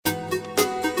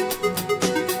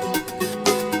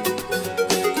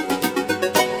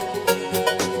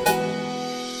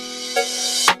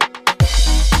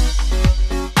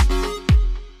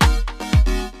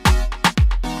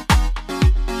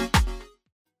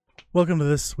Welcome to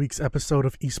this week's episode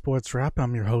of Esports Wrap.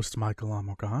 I'm your host, Michael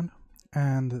Amogan.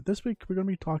 And this week we're going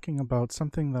to be talking about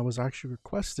something that was actually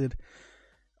requested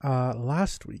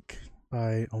last week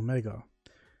by Omega.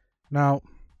 Now,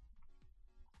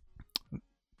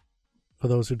 for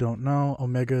those who don't know,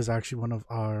 Omega is actually one of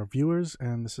our viewers,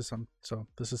 and this is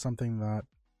something that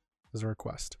is a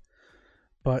request.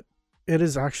 But it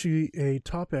is actually a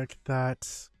topic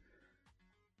that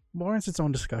warrants its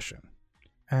own discussion.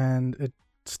 And it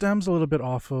stems a little bit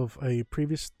off of a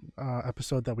previous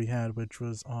episode that we had, which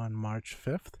was on March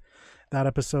 5th. That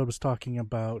episode was talking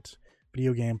about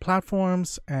video game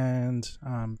platforms and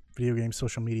video game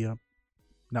social media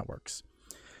networks.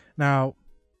 Now,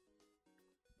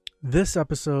 this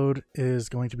episode is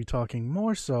going to be talking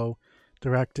more so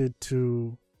directed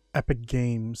to Epic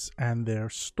Games and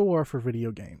their store for video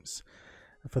games.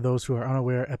 For those who are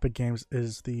unaware, Epic Games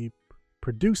is the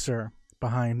producer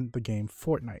behind the game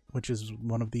Fortnite, which is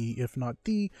one of the, if not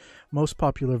the, most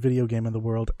popular video game in the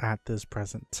world at this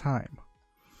present time.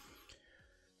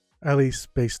 At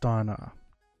least based on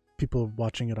people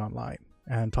watching it online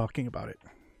and talking about it.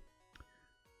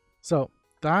 So,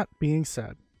 that being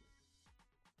said,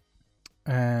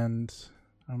 and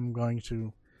I'm going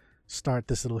to start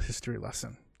this little history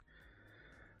lesson.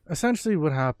 Essentially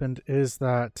what happened is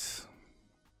that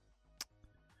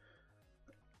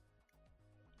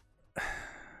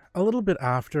a little bit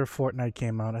after Fortnite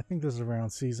came out, I think this was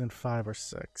around season 5 or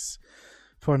 6,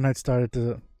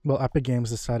 Epic Games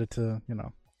decided to,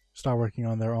 start working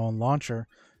on their own launcher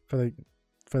for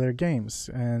their games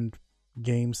and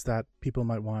games that people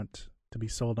might want to be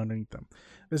sold underneath them.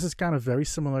 This is kind of very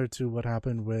similar to what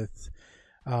happened with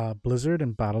Blizzard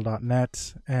and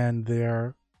Battle.net and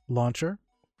their launcher,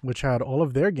 which had all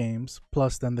of their games,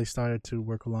 plus then they started to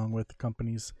work along with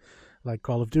companies like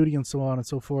Call of Duty and so on and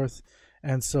so forth.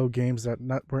 And so games that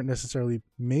weren't necessarily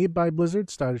made by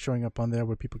Blizzard started showing up on there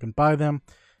where people can buy them,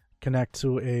 connect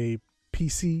to a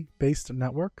PC-based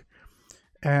network,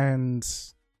 and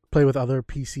play with other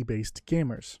PC-based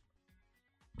gamers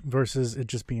versus it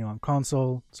just being on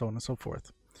console, so on and so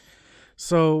forth.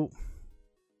 So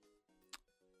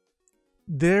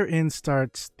therein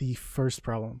starts the first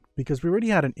problem, because we already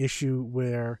had an issue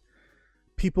where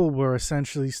people were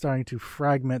essentially starting to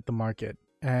fragment the market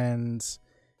and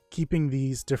keeping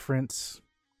these different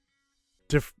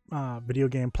video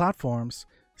game platforms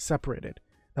separated.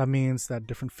 That means that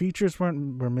different features were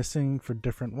missing for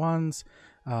different ones.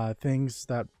 Things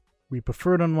that we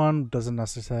preferred on one doesn't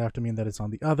necessarily have to mean that it's on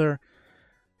the other.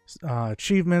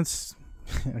 Achievements,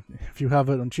 if you have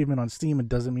an achievement on Steam, it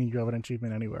doesn't mean you have an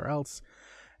achievement anywhere else.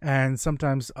 And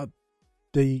sometimes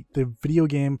the video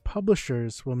game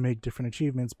publishers will make different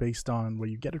achievements based on where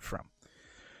you get it from.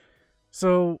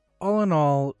 So all in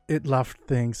all, it left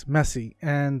things messy.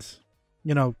 And,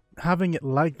 having it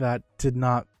like that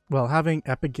having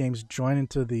Epic Games join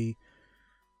into the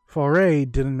foray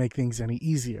didn't make things any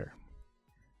easier.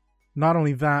 Not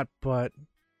only that, but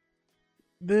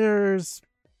there's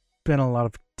been a lot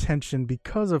of tension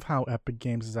because of how Epic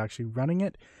Games is actually running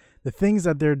it, the things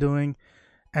that they're doing,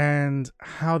 and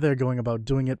how they're going about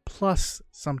doing it, plus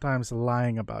sometimes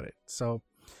lying about it. So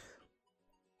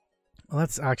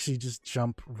let's actually just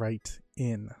jump right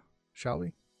in, shall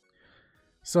we?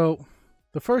 So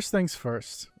the first things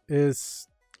first is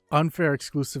unfair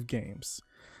exclusive games.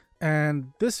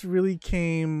 And this really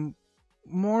came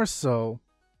more so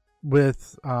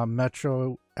with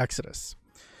Metro Exodus.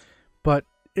 But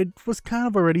it was kind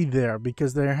of already there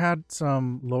because they had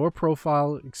some lower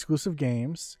profile exclusive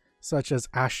games such as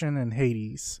Ashen and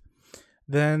Hades.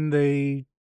 Then they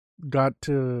got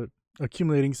to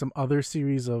accumulating some other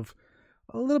series of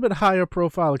a little bit higher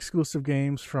profile exclusive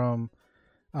games from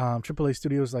AAA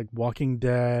studios like Walking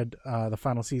Dead, the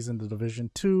final season, The Division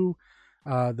 2,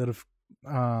 that have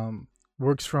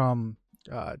works from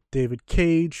David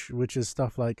Cage, which is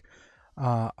stuff like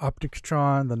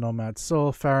Optictron, The Nomad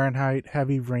Soul, Fahrenheit,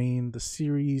 Heavy Rain, the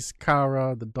series,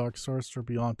 Kara, The Dark Sorcerer,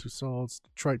 Beyond Two Souls,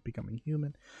 Detroit Becoming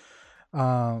Human, so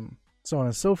on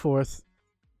and so forth.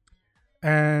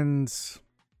 And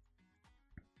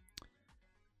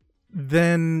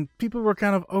then people were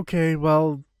kind of, okay,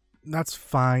 well, that's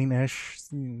fine-ish.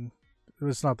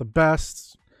 It's not the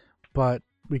best, but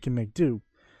we can make do.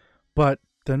 But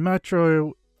then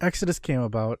Metro Exodus came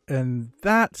about, and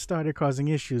that started causing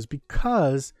issues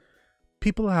because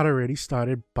people had already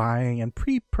started buying and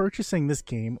pre-purchasing this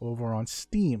game over on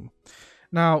Steam.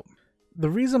 Now, the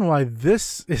reason why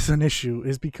this is an issue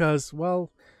is because,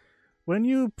 well, when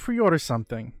you pre-order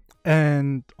something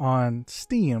and on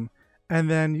Steam, and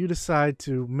then you decide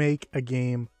to make a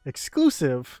game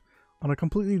exclusive on a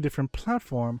completely different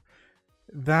platform,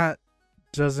 that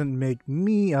doesn't make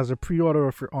me as a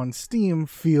pre-orderer on Steam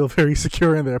feel very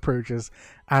secure in their purchase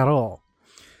at all.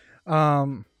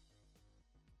 And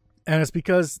it's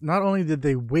because not only did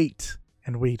they wait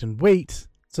and wait and wait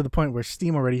to the point where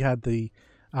Steam already had the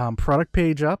product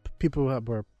page up, people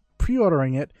were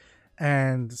pre-ordering it,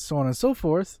 and so on and so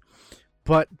forth,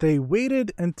 but they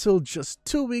waited until just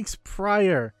 2 weeks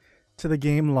prior to the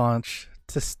game launch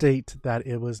to state that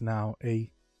it was now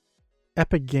a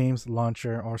Epic Games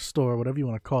launcher or store, whatever you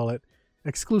want to call it,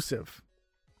 exclusive.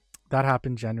 That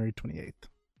happened January 28th.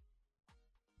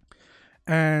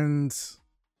 And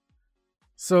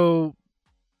so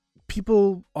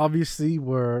people obviously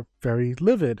were very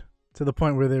livid to the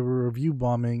point where they were review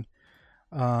bombing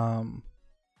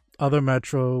other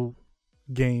Metro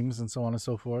games and so on and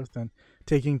so forth, and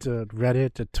taking to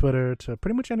Reddit, to Twitter, to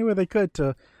pretty much anywhere they could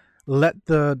to let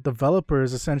the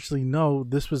developers essentially know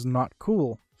this was not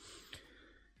cool.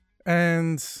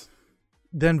 And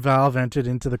then Valve entered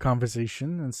into the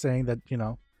conversation and saying that,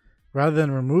 rather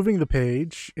than removing the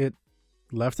page, it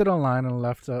left it online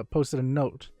and posted a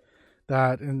note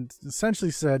that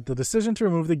essentially said the decision to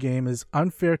remove the game is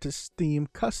unfair to Steam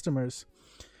customers.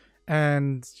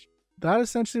 And that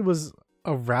essentially was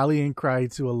a rallying cry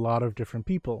to a lot of different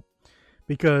people,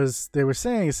 because they were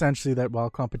saying essentially that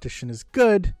while competition is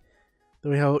good, the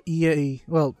way how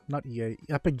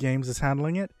Epic Games is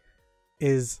handling it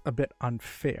is a bit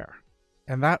unfair.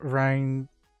 And that rang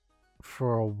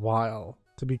for a while,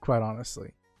 to be quite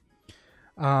honestly.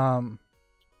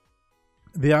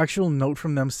 The actual note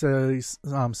from them says,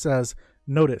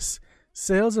 notice,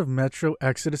 sales of Metro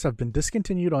Exodus have been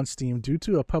discontinued on Steam due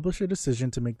to a publisher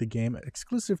decision to make the game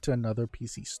exclusive to another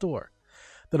PC store.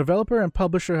 The developer and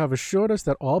publisher have assured us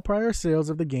that all prior sales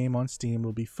of the game on Steam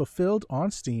will be fulfilled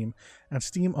on Steam, and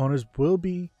Steam owners will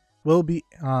be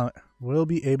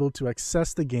able to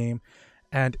access the game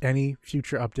and any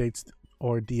future updates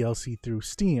or DLC through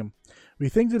Steam. We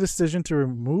think the decision to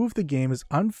remove the game is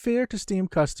unfair to Steam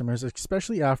customers,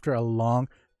 especially after a long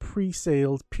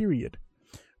pre-sale period.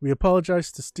 We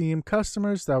apologize to Steam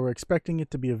customers that were expecting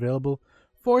it to be available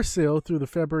for sale through the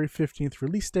February 15th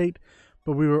release date,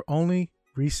 but we were only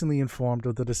recently informed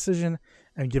of the decision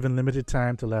and given limited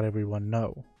time to let everyone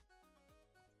know.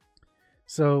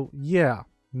 So yeah,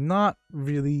 not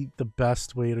really the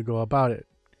best way to go about it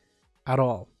at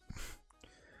all.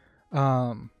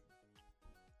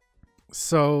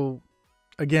 So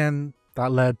again,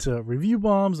 that led to review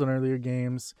bombs on earlier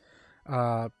games,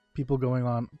 people going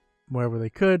on wherever they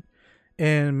could.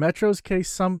 In Metro's case,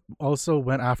 some also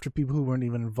went after people who weren't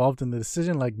even involved in the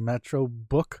decision, like Metro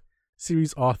book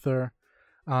series author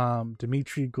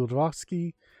Dmitry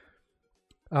Guldovsky,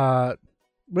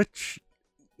 which,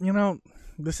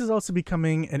 this is also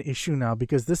becoming an issue now,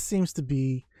 because this seems to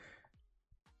be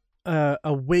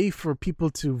a way for people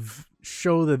to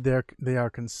show that they are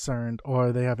concerned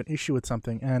or they have an issue with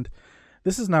something, and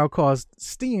this has now caused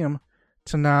Steam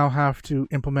to now have to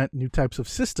implement new types of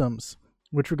systems,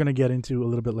 which we're going to get into a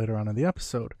little bit later on in the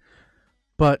episode.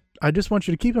 But I just want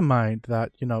you to keep in mind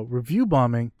that, review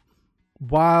bombing,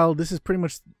 while this is pretty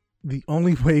much the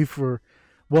only way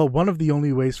one of the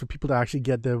only ways for people to actually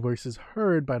get their voices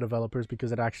heard by developers,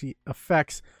 because it actually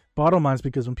affects bottom lines,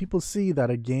 because when people see that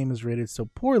a game is rated so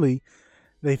poorly,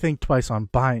 they think twice on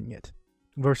buying it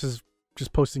versus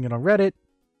just posting it on Reddit.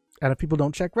 And if people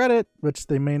don't check Reddit, which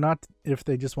they may not if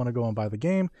they just want to go and buy the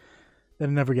game, then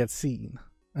it never gets seen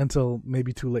until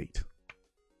maybe too late.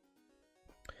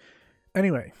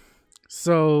 Anyway,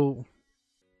 so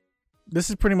this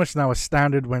is pretty much now a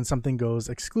standard when something goes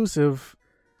exclusive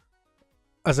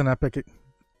as an Epic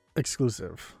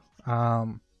exclusive,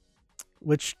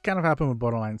 which kind of happened with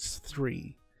Borderlands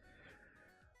 3.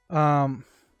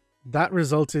 That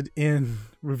resulted in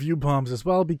review bombs as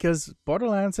well, because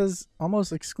Borderlands has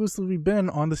almost exclusively been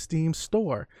on the Steam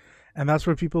store, and that's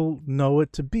where people know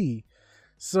it to be.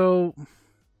 So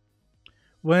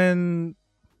when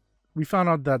we found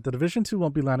out that The Division 2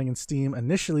 won't be landing in Steam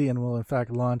initially and will in fact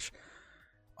launch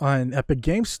on Epic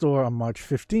Games Store on March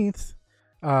 15th,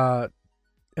 and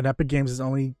Epic Games is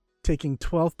only taking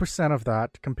 12% of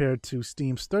that compared to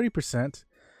Steam's 30%,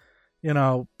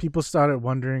 people started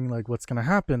wondering, what's going to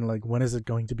happen? When is it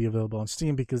going to be available on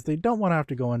Steam? Because they don't want to have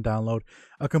to go and download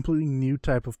a completely new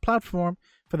type of platform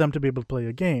for them to be able to play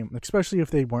a game, especially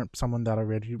if they weren't someone that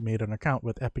already made an account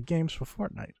with Epic Games for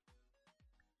Fortnite.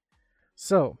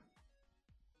 So,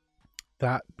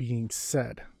 that being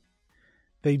said,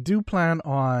 they do plan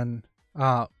on,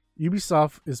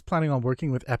 Ubisoft is planning on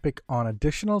working with Epic on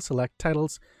additional select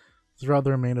titles throughout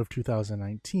the remainder of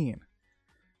 2019.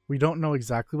 We don't know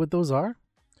exactly what those are.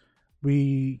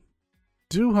 We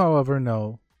do, however,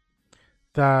 know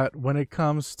that when it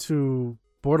comes to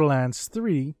Borderlands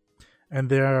 3 and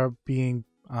they're being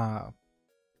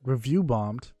review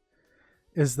bombed,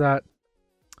 is that,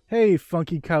 hey,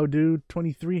 Funky Cow Dude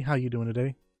 23, how you doing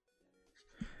today?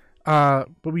 But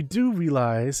we do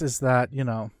realize is that, you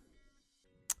know,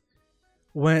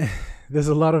 when there's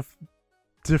a lot of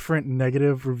different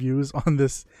negative reviews on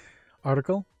this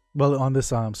article, well, on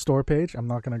this store page. I'm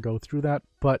not going to go through that,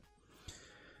 but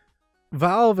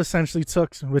Valve essentially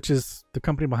took, which is the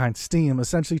company behind Steam,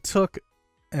 essentially took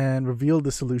and revealed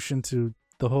the solution to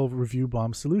the whole review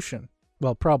bomb solution.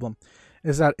 Well, problem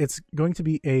is that it's going to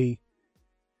be a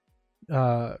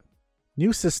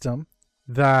new system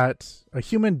that a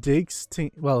human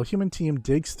team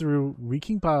digs through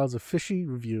reeking piles of fishy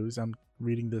reviews. I'm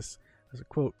reading this as a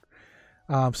quote.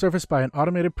 Surfaced by an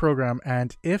automated program,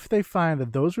 and if they find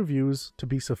that those reviews to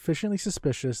be sufficiently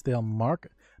suspicious, they'll mark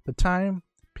the time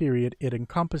period it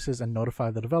encompasses and notify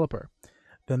the developer.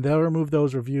 Then they'll remove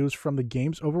those reviews from the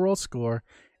game's overall score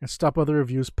and stop other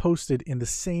reviews posted in the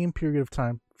same period of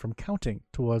time from counting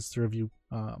towards the review.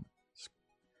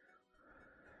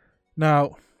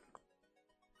 Now,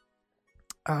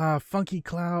 Funky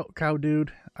Cow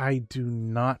Dude, I do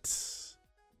not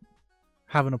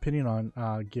have an opinion on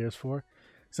Gears 4.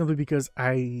 Simply because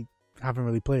I haven't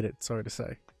really played it, sorry to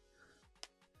say.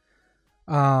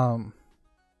 Now,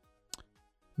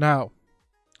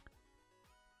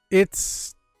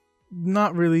 it's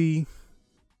not really...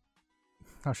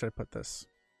 How should I put this?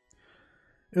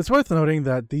 It's worth noting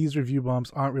that these review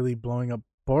bombs aren't really blowing up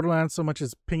Borderlands so much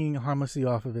as pinging harmlessly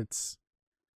off of its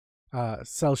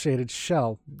cel-shaded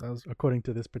shell, according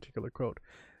to this particular quote.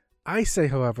 I say,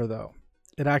 however, though,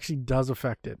 it actually does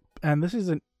affect it. And this is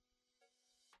a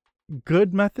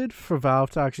good method for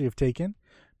Valve to actually have taken,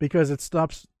 because it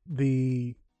stops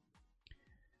the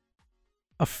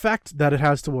effect that it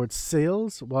has towards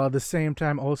sales, while at the same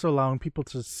time also allowing people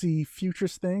to see future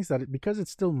things because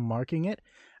it's still marking it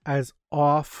as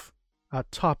off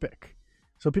topic.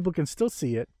 So people can still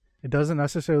see it. It doesn't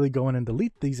necessarily go in and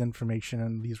delete these information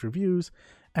and these reviews.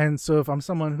 And so if I'm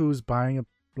someone who's buying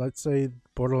let's say,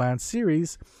 Borderlands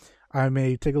series, I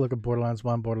may take a look at Borderlands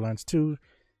 1, Borderlands 2,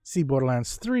 see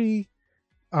Borderlands 3,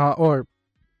 or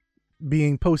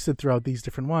being posted throughout these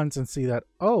different ones, and see that,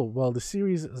 oh, well, the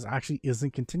series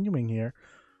isn't continuing here,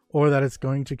 or that it's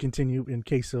going to continue in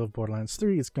case of Borderlands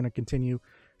 3. It's going to continue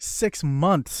 6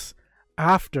 months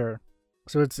after.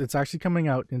 So it's actually coming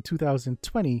out in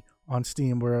 2020 on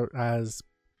Steam, whereas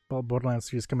Borderlands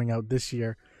 3 is coming out this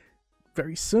year,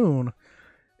 very soon,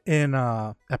 in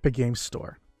Epic Games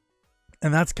Store.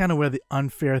 And that's kind of where the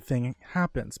unfair thing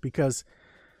happens, because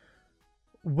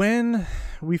when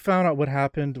we found out what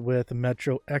happened with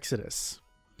Metro Exodus,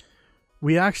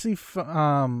 we actually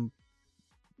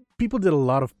people did a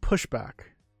lot of pushback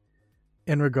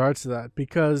in regards to that,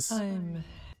 because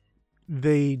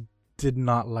they did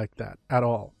not like that at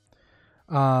all.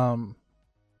 And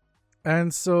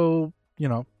so, you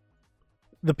know,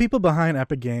 the people behind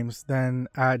Epic Games then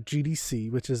at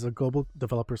GDC, which is a global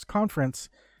developers conference,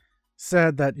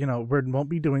 said that, you know, we won't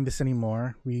be doing this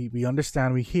anymore. We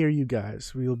understand. We hear you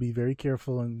guys. We will be very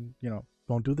careful and, you know,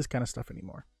 won't do this kind of stuff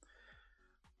anymore.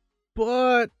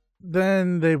 But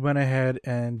then they went ahead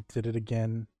and did it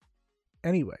again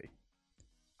anyway.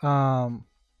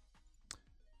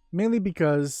 Mainly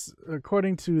because,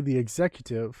 according to the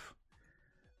executive,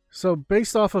 so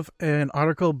based off of an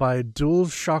article by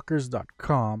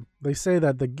DualShockers.com, they say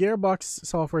that the Gearbox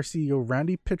Software CEO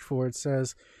Randy Pitchford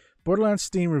says Borderlands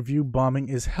Steam review bombing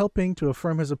is helping to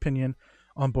affirm his opinion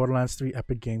on Borderlands 3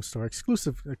 Epic Games Store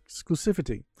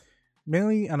exclusivity.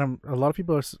 Mainly, and a lot of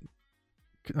people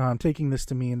are taking this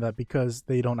to mean that because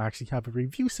they don't actually have a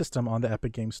review system on the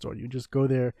Epic Games Store. You just go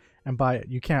there and buy it.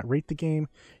 You can't rate the game.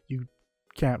 You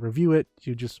can't review it.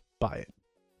 You just buy it.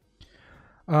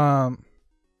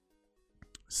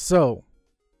 So,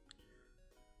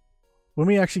 when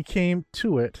we actually came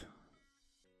to it...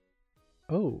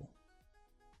 Oh...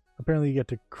 Apparently you get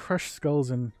to crush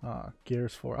skulls in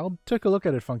Gears 4. I'll take a look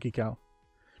at it, Funky Cow.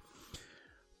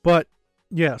 But,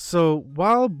 yeah, so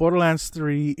while Borderlands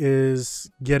 3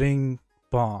 is getting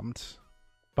bombed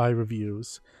by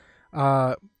reviews,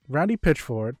 Randy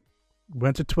Pitchford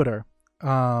went to Twitter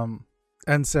and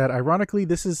said, ironically,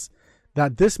 this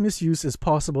misuse is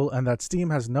possible and that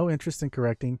Steam has no interest in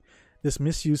correcting this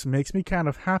misuse makes me kind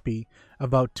of happy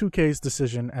about 2K's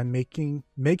decision and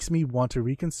makes me want to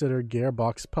reconsider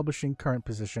Gearbox Publishing current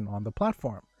position on the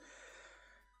platform.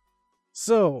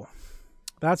 So,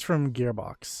 that's from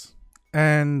Gearbox.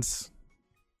 And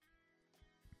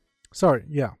sorry,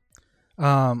 yeah.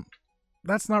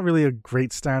 that's not really a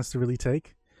great stance to really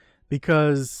take,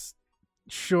 because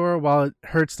sure, while it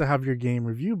hurts to have your game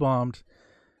review bombed,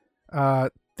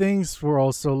 things were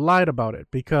also lied about it,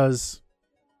 because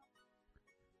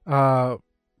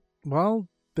well,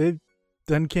 they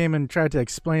then came and tried to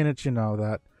explain it,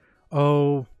 that,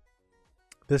 oh,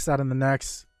 this, that, and the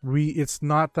next. It's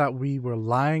not that we were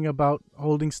lying about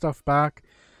holding stuff back.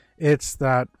 It's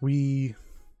that we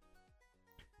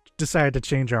decided to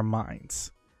change our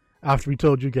minds after we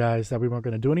told you guys that we weren't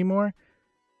going to do anymore.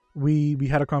 We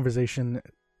had a conversation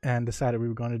and decided we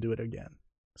were going to do it again.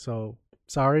 So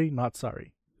sorry, not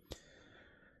sorry.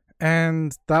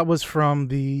 And that was from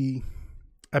the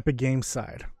Epic Games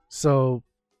side. So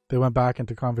they went back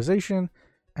into conversation,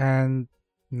 and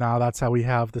now that's how we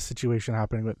have the situation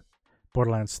happening with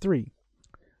Borderlands 3.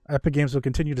 Epic Games will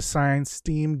continue to sign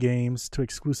Steam games to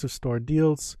exclusive store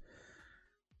deals.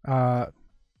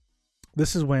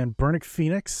 This is when Burnick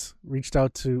Phoenix reached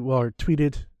out to, or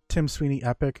tweeted Tim Sweeney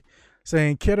Epic,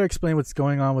 saying, "Care to explain what's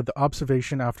going on with the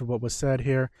observation after what was said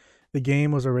here? The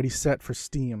game was already set for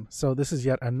Steam." So this is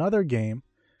yet another game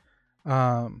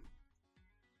that,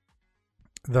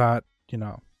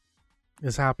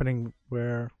 is happening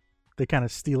where they kind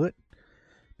of steal it,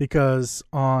 because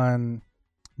on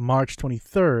March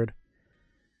 23rd,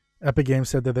 Epic Games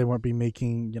said that they won't be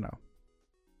making,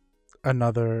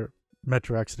 another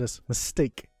Metro Exodus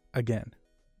mistake again.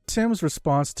 Tim's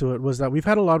response to it was that we've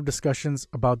had a lot of discussions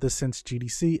about this since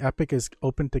GDC. Epic is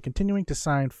open to continuing to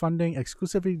sign funding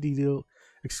exclusivity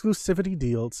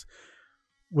deals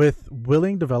with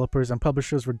willing developers and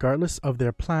publishers regardless of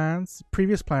their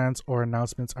previous plans or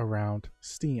announcements around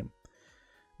Steam.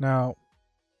 Now,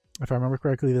 if I remember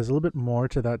correctly, there's a little bit more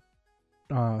to that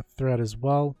thread as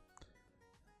well,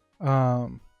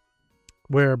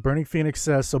 where Burning Phoenix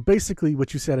says, "So basically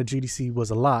what you said at GDC was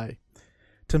a lie."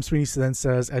 Tim Sweeney then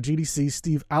says, "At GDC,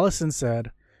 Steve Allison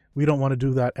said, we don't want to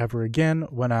do that ever again.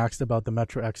 When asked about the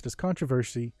Metro Exodus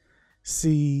controversy,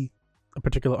 see a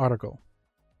particular article."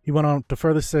 He went on to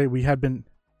further say, "We had been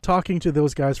talking to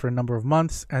those guys for a number of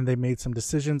months, and they made some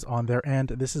decisions on their end.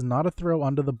 This is not a throw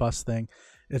under the bus thing.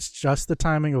 It's just the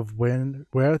timing of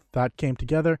where that came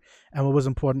together and what was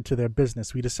important to their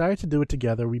business. We decided to do it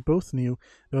together. We both knew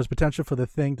there was potential for the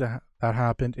thing that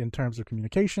happened in terms of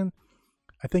communication.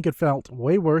 I think it felt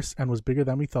way worse and was bigger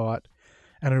than we thought.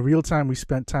 And in real time, we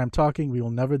spent time talking. We will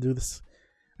never do this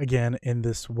again in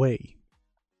this way."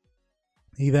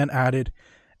 He then added,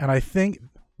 "And I think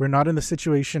we're not in the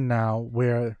situation now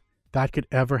where that could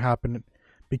ever happen,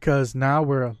 because now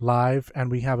we're live and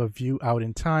we have a view out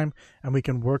in time and we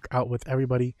can work out with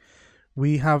everybody.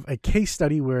 We have a case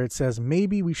study where it says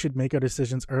maybe we should make our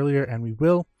decisions earlier, and we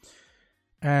will."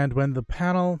 And when the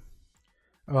panel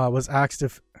was asked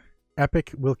if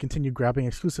Epic will continue grabbing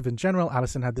exclusive in general,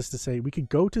 Allison had this to say: "We could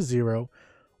go to zero,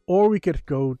 or we could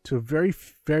go to very,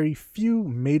 very few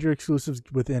major exclusives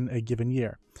within a given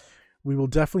year. We will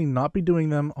definitely not be doing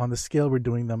them on the scale we're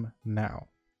doing them now."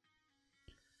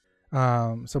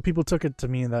 So people took it to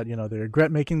mean that, they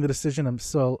regret making the decision and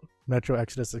sell Metro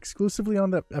Exodus exclusively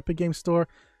on the Epic Games Store.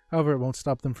 However, it won't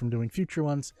stop them from doing future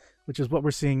ones, which is what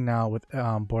we're seeing now with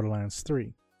Borderlands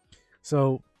 3.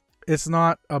 So it's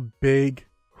not a big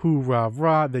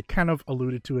hoorah-rah. They kind of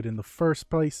alluded to it in the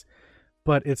first place,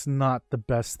 but it's not the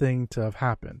best thing to have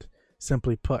happened,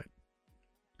 simply put.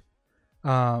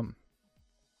 But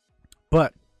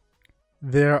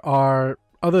there are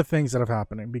other things that have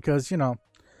happening, because,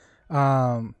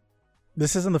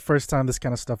 this isn't the first time this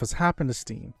kind of stuff has happened to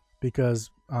Steam, because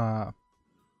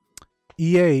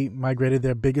EA migrated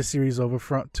their biggest series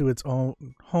over to its own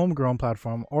homegrown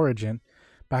platform, Origin,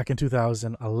 back in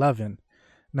 2011.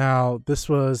 Now, this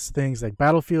was things like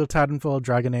Battlefield, Titanfall,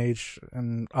 Dragon Age,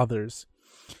 and others.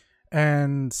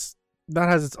 And that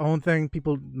has its own thing.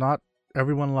 Not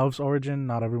everyone loves Origin,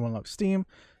 not everyone loves Steam.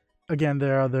 Again,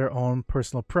 there are their own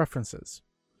personal preferences.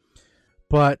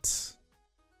 But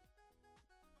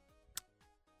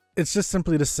it's just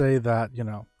simply to say that,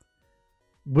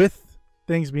 with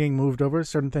things being moved over,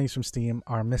 certain things from Steam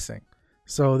are missing.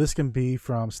 So this can be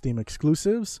from Steam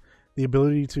exclusives, the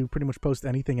ability to pretty much post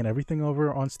anything and everything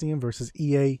over on Steam, versus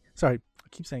EA. Sorry, I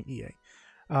keep saying EA.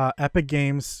 Epic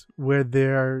Games, where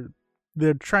they're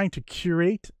trying to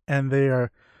curate, and they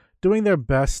are doing their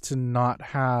best to not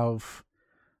have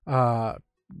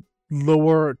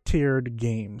lower tiered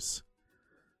games,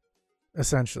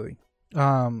 essentially.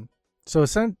 So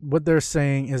what they're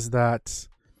saying is that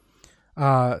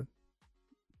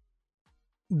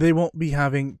they won't be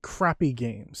having crappy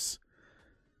games,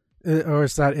 or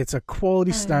is that it's a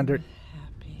quality standard.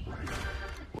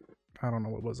 I don't know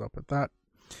what was up with that.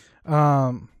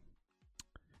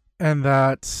 and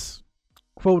that,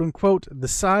 quote unquote, the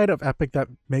side of Epic that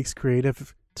makes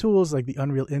creative tools like the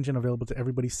Unreal Engine available to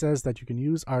everybody says that you can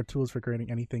use our tools for creating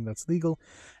anything that's legal,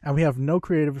 and we have no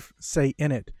creative say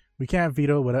in it. We can't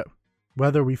veto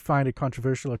whether we find it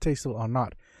controversial or tasteful or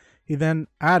not. He then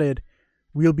added,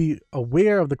 we'll be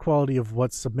aware of the quality of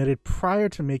what's submitted prior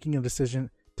to making a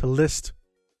decision to list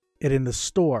it in the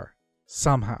store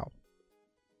somehow.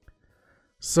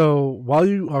 So while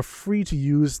you are free to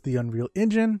use the Unreal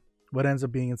Engine, what ends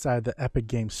up being inside the Epic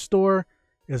Games Store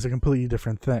is a completely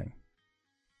different thing.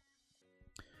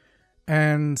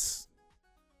 And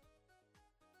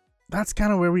that's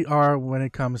kind of where we are when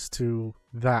it comes to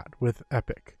that with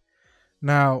Epic.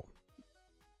 Now,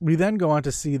 we then go on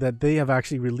to see that they have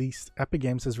actually Epic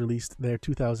Games has released their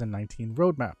 2019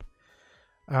 roadmap.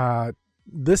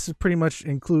 This pretty much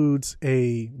includes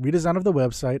a redesign of the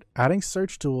website, adding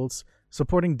search tools,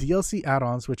 supporting DLC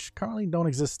add-ons, which currently don't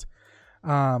exist,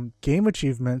 game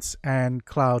achievements, and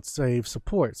cloud save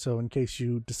support. So in case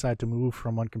you decide to move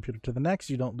from one computer to the next,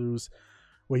 you don't lose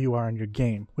where you are in your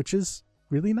game, which is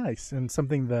really nice and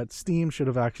something that Steam should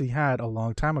have actually had a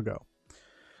long time ago.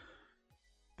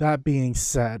 That being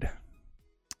said,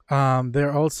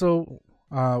 they're also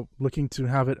looking to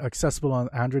have it accessible on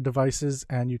Android devices,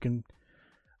 and you can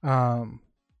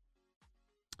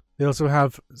they also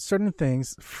have certain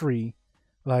things free,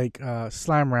 like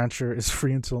Slime Rancher is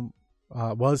free until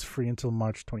was free until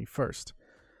March 21st.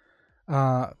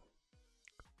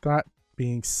 That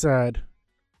being said,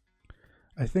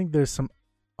 I think there's some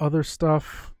other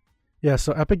stuff. Yeah,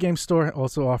 so Epic Games Store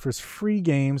also offers free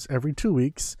games every 2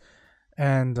 weeks,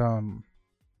 and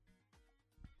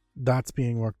that's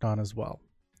being worked on as well.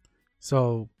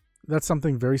 So that's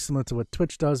something very similar to what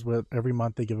Twitch does, where every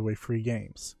month they give away free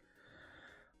games.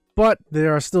 But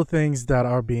there are still things that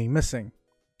are being missing.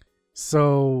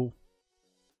 So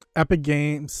Epic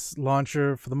Games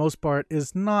Launcher, for the most part,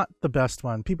 is not the best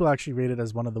one. People actually rate it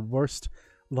as one of the worst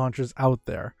launchers out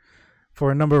there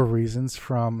for a number of reasons,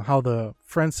 from how the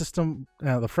friend system,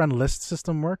 the friend list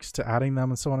system works, to adding them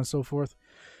and so on and so forth,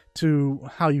 to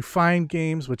how you find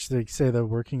games, which they say they're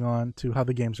working on, to how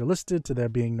the games are listed, to there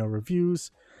being no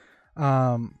reviews,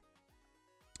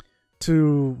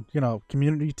 to,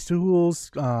 community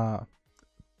tools,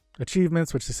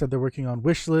 achievements, which they said they're working on,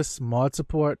 wish lists, mod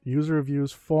support, user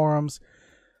reviews, forums,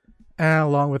 and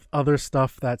along with other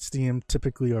stuff that Steam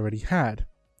typically already had.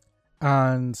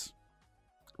 And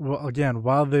well, again,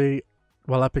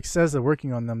 while Epic says they're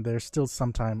working on them, they're still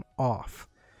some time off.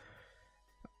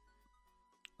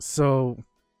 So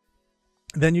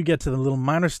then you get to the little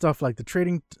minor stuff like the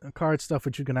trading card stuff,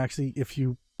 which you can actually, if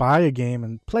you buy a game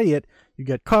and play it, you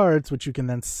get cards which you can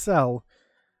then sell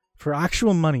for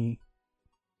actual money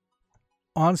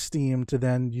on Steam, to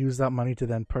then use that money to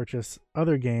then purchase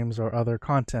other games or other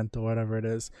content or whatever it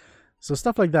is. So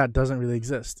stuff like that doesn't really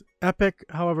exist. Epic,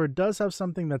 however, does have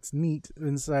something that's neat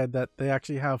inside, that they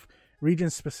actually have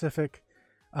region-specific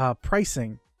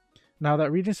pricing. Now,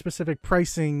 that region-specific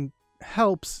pricing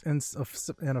helps in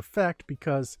effect,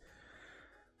 because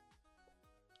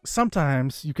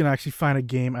sometimes you can actually find a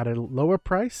game at a lower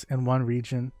price in one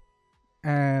region,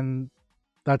 and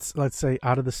that's, let's say,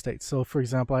 out of the States. So, for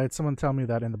example, I had someone tell me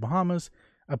that in the Bahamas,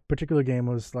 a particular game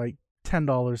was like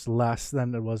 $10 less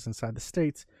than it was inside the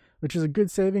States, which is a good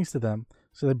savings to them.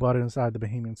 So they bought it inside the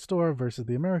Bahamian store versus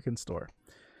the American store.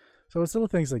 So it's little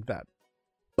things like that.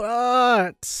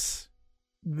 But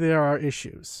there are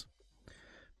issues,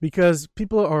 because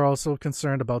people are also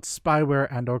concerned about spyware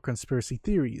and or conspiracy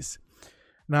theories.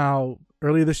 Now,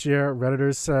 earlier this year,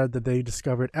 Redditors said that they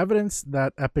discovered evidence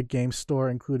that Epic Games Store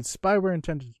included spyware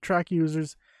intended to track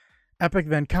users. Epic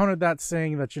then countered that,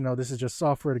 saying that, this is just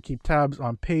software to keep tabs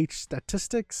on page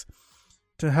statistics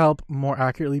to help more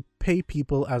accurately pay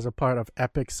people as a part of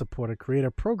Epic's supported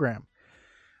creator program.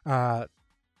 I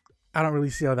don't really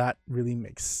see how that really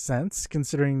makes sense,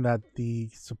 considering that the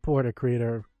support a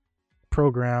creator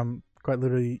program, quite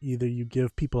literally, either you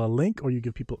give people a link or you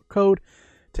give people a code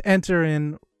to enter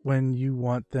in when you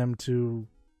want them to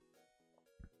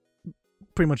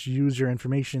pretty much use your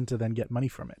information to then get money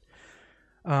from it.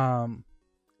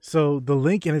 So the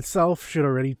link in itself should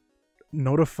already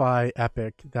notify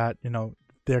Epic that,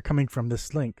 they're coming from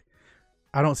this link.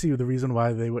 I don't see the reason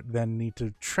why they would then need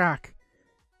to track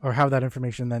or have that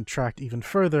information then tracked even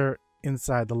further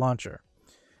inside the launcher.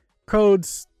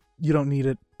 Codes, you don't need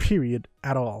it, period,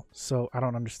 at all. So I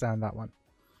don't understand that one.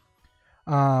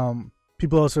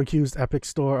 People also accused Epic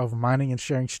Store of mining and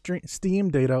sharing Steam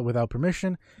data without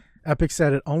permission. Epic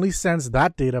said it only sends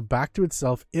that data back to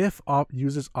itself if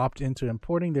users opt into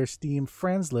importing their Steam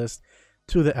friends list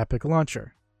to the Epic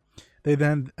launcher. They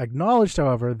then acknowledged,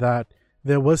 however, that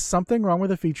there was something wrong with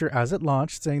the feature as it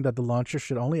launched, saying that the launcher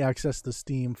should only access the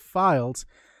Steam files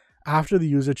after the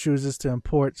user chooses to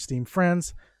import Steam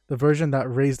Friends. The version that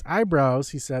raised eyebrows,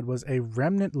 he said, was a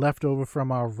remnant left over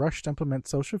from our rush to implement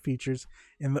social features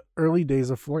in the early days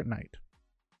of Fortnite.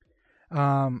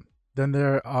 Then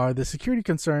there are the security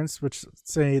concerns, which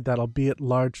say that albeit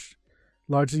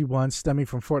largely ones stemming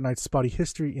from Fortnite's spotty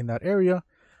history in that area.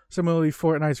 Similarly,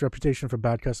 Fortnite's reputation for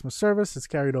bad customer service is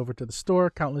carried over to the store.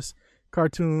 Countless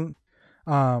cartoon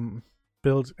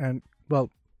builds and,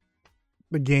 well,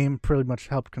 the game pretty much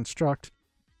helped construct,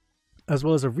 as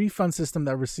well as a refund system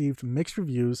that received mixed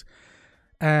reviews,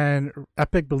 and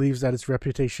Epic believes that its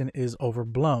reputation is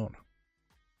overblown.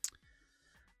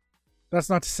 That's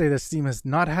not to say that Steam has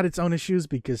not had its own issues,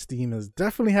 because Steam has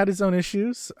definitely had its own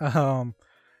issues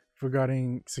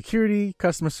regarding security,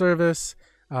 customer service,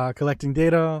 collecting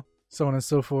data, so on and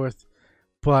so forth.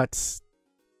 But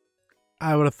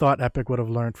I would have thought Epic would have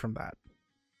learned from that.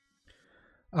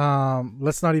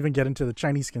 Let's not even get into the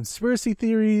Chinese conspiracy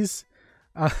theories.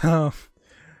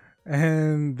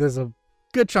 And there's a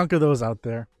good chunk of those out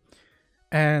there.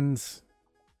 And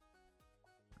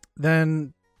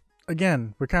then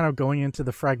again, we're kind of going into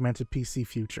the fragmented PC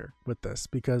future with this,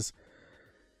 because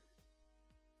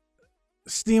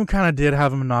Steam kind of did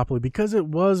have a monopoly because it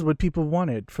was what people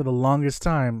wanted for the longest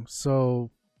time.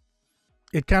 So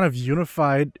it kind of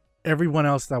unified everyone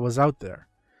else that was out there.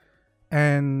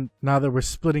 And now that we're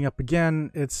splitting up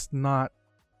again, it's not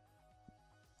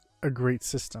a great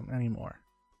system anymore.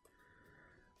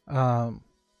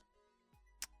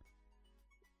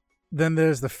 Then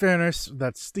there's the fairness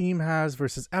that Steam has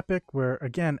versus Epic, where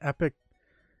again, Epic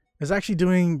is actually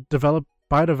doing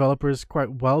by developers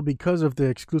quite well because of the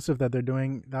exclusive that they're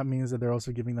doing. That means that they're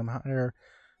also giving them higher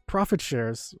profit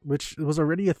shares, which was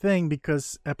already a thing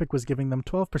because Epic was giving them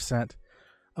 12%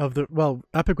 of the, well,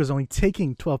 Epic was only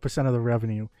taking 12% of the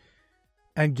revenue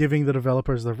and giving the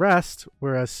developers the rest,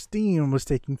 whereas Steam was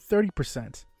taking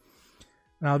 30%.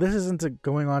 Now, this isn't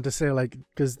going on to say, like,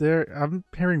 because I'm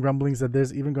hearing rumblings that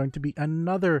there's even going to be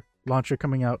another launcher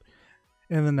coming out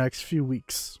in the next few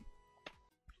weeks.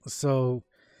 So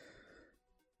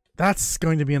that's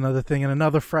going to be another thing and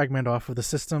another fragment off of the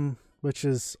system, which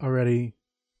is already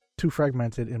too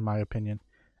fragmented, in my opinion,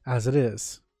 as it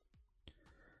is.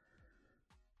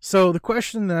 So the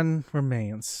question then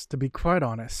remains, to be quite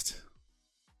honest,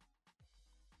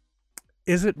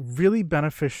 is it really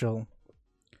beneficial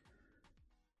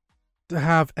to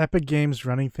have Epic Games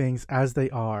running things as they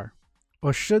are,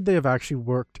 or should they have actually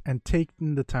worked and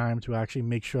taken the time to actually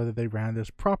make sure that they ran this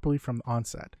properly from the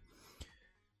onset?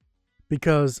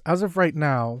 Because as of right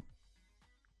now,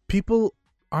 people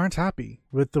aren't happy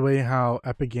with the way how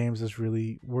Epic Games is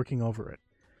really working over it.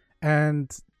 And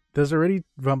there's already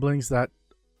rumblings that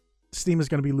Steam is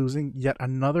going to be losing yet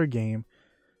another game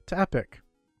to Epic.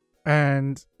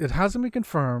 And it hasn't been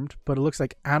confirmed, but it looks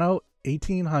like Anno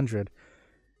 1800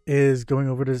 is going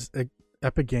over to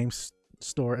Epic Games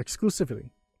Store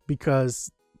exclusively,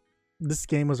 because this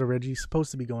game was already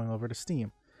supposed to be going over to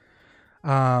Steam.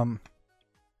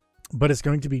 But it's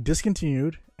going to be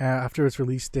discontinued after its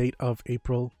release date of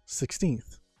April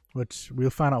 16th, which we'll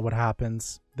find out what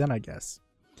happens then, I guess.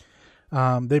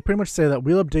 They pretty much say that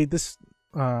we'll update this.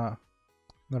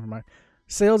 Never mind.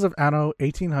 Sales of Anno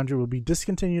 1800 will be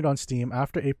discontinued on Steam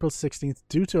after April 16th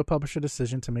due to a publisher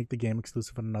decision to make the game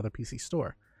exclusive on another PC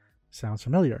store. Sounds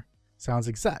familiar. Sounds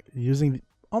exact. Using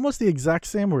almost the exact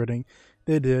same wording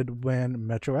they did when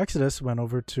Metro Exodus went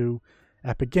over to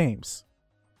Epic Games.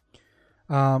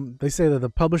 They say that the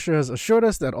publisher has assured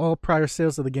us that all prior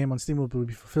sales of the game on Steam will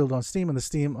be fulfilled on Steam and the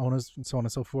Steam owners and so on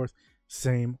and so forth.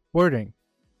 Same wording.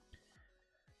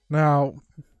 Now,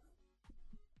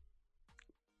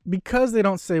 because they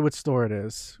don't say which store it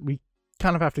is, we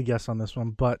kind of have to guess on this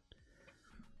one, but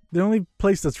the only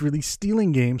place that's really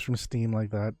stealing games from Steam like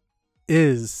that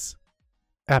is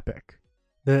Epic.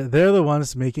 They're the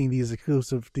ones making these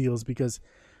exclusive deals, because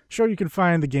sure, you can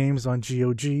find the games on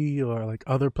GOG or like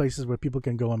other places where people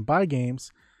can go and buy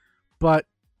games, but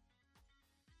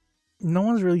no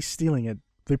one's really stealing it.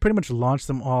 They pretty much launched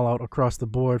them all out across the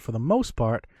board for the most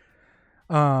part.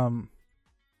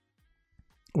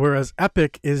 Whereas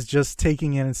Epic is just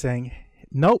taking in and saying,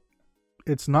 nope,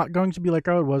 it's not going to be like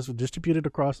how it was, distributed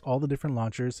across all the different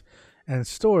launchers and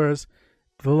stores.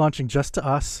 They're launching just to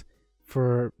us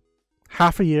for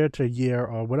half a year to a year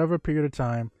or whatever period of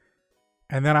time.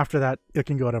 And then after that, it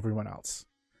can go to everyone else.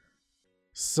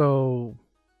 So,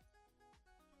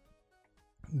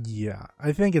 yeah,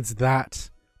 I think it's that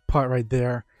part right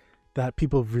there that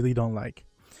people really don't like.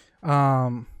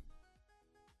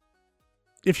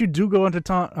 if you do go into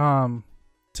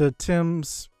to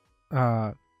Tim's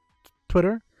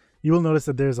Twitter, you will notice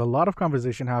that there's a lot of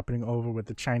conversation happening over with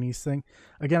the Chinese thing.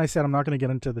 Again, I said I'm not going to get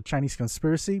into the Chinese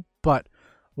conspiracy, but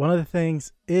one of the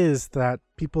things is that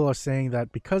people are saying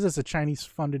that because it's a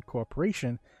Chinese-funded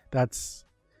corporation, that's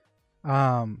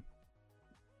Tencent,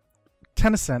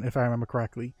 if I remember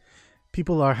correctly,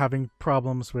 people are having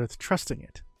problems with trusting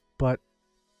it. But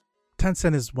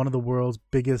Tencent is one of the world's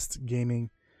biggest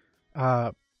gaming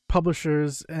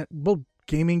publishers and, well,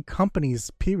 gaming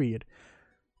companies, period.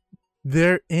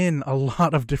 They're in a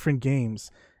lot of different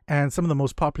games, and some of the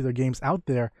most popular games out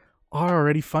there are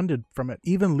already funded from it.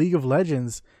 Even League of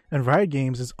Legends and Riot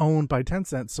Games is owned by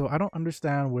Tencent, so I don't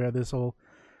understand where this whole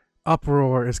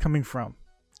uproar is coming from.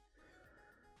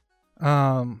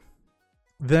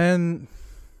 Then,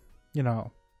 you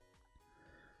know,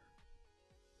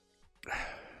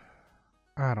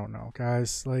 I don't know,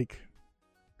 guys. Like,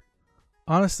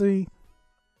 honestly,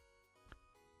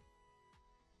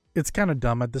 it's kind of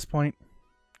dumb at this point,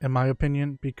 in my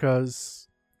opinion, because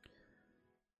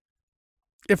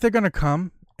if they're going to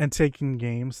come and take in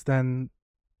games, then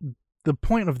the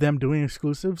point of them doing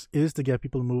exclusives is to get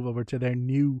people to move over to their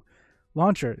new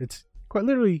launcher. It's quite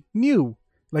literally new.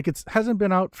 Like, it hasn't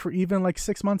been out for even like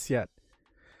 6 months yet.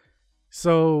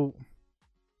 So,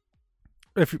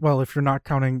 if you're not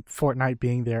counting Fortnite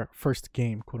being their first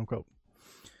game, quote unquote,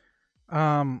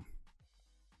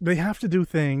 they have to do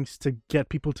things to get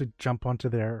people to jump onto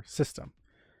their system.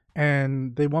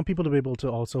 And they want people to be able to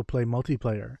also play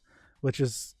multiplayer, which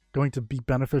is going to be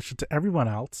beneficial to everyone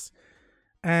else.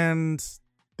 And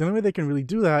the only way they can really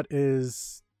do that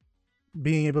is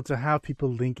being able to have people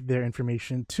link their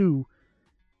information to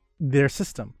their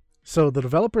system. So the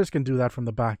developers can do that from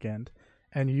the back end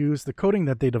and use the coding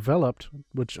that they developed,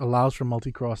 which allows for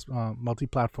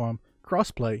multi-platform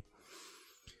crossplay.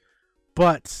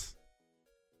 But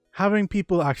having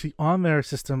people actually on their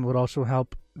system would also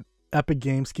help Epic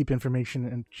Games keep information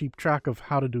and keep track of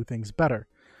how to do things better.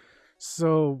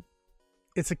 So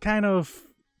it's a kind of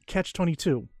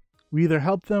catch-22. We either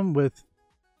help them with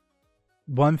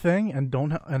one thing and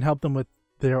help them with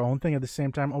their own thing at the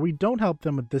same time, or we don't help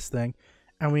them with this thing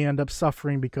and we end up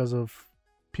suffering because of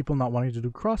people not wanting to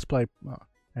do crossplay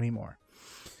anymore.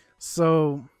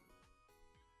 So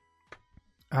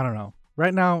I don't know.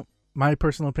 Right now, my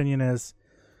personal opinion is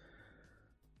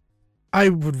I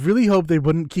would really hope they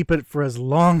wouldn't keep it for as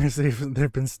long as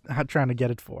they've been trying to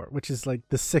get it for, which is like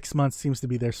the 6 months seems to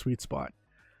be their sweet spot.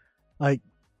 Like,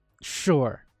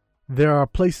 sure, there are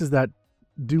places that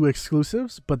do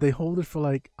exclusives, but they hold it for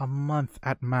like a month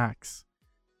at max.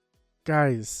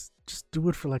 Guys, just do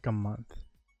it for like a month.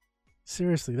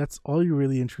 Seriously, that's all you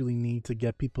really and truly need to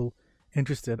get people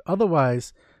interested.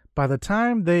 Otherwise, by the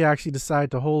time they actually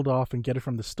decide to hold off and get it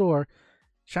from the store,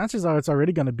 chances are it's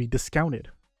already going to be discounted.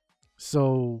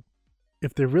 So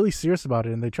if they're really serious about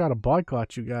it and they try to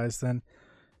boycott you guys, then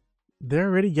they're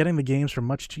already getting the games for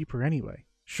much cheaper anyway.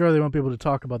 Sure, they won't be able to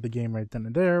talk about the game right then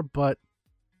and there, but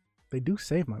they do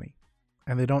save money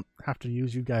and they don't have to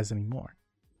use you guys anymore.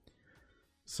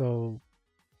 So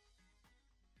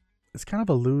it's kind of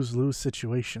a lose-lose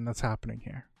situation that's happening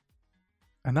here.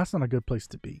 And that's not a good place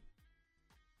to be.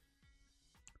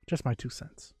 Just my 2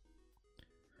 cents.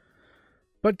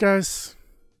 But guys,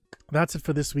 that's it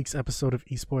for this week's episode of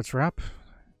Esports Wrap.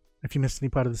 If you missed any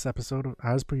part of this episode,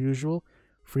 as per usual,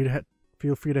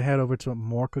 feel free to head over to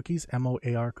More Cookies,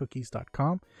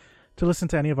 moarcookies.com, to listen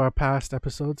to any of our past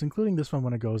episodes, including this one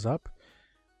when it goes up.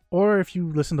 Or if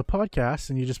you listen to podcasts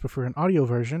and you just prefer an audio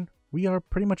version, we are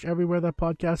pretty much everywhere that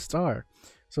podcasts are.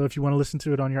 So if you want to listen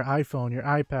to it on your iPhone, your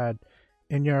iPad,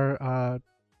 in your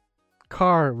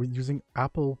car using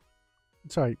CarPlay?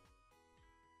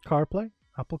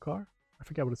 Apple Car? I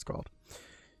forget what it's called.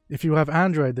 If you have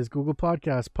Android, there's Google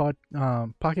Podcasts,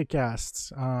 Pocket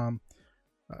Casts,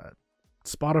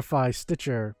 Spotify,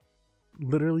 Stitcher,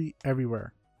 literally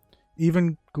everywhere.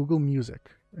 Even Google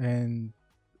Music, and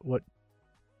what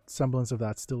semblance of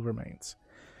that still remains.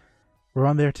 We're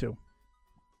on there too.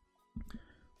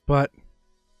 But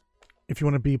if you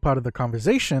want to be part of the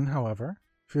conversation, however,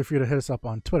 feel free to hit us up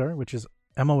on Twitter, which is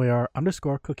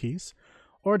MOAR_cookies,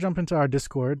 or jump into our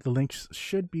Discord. The links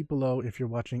should be below if you're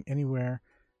watching anywhere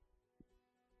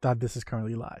that this is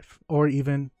currently live, or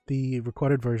even the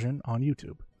recorded version on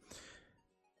YouTube.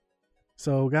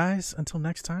 So guys, until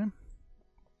next time,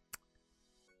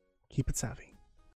 keep it savvy.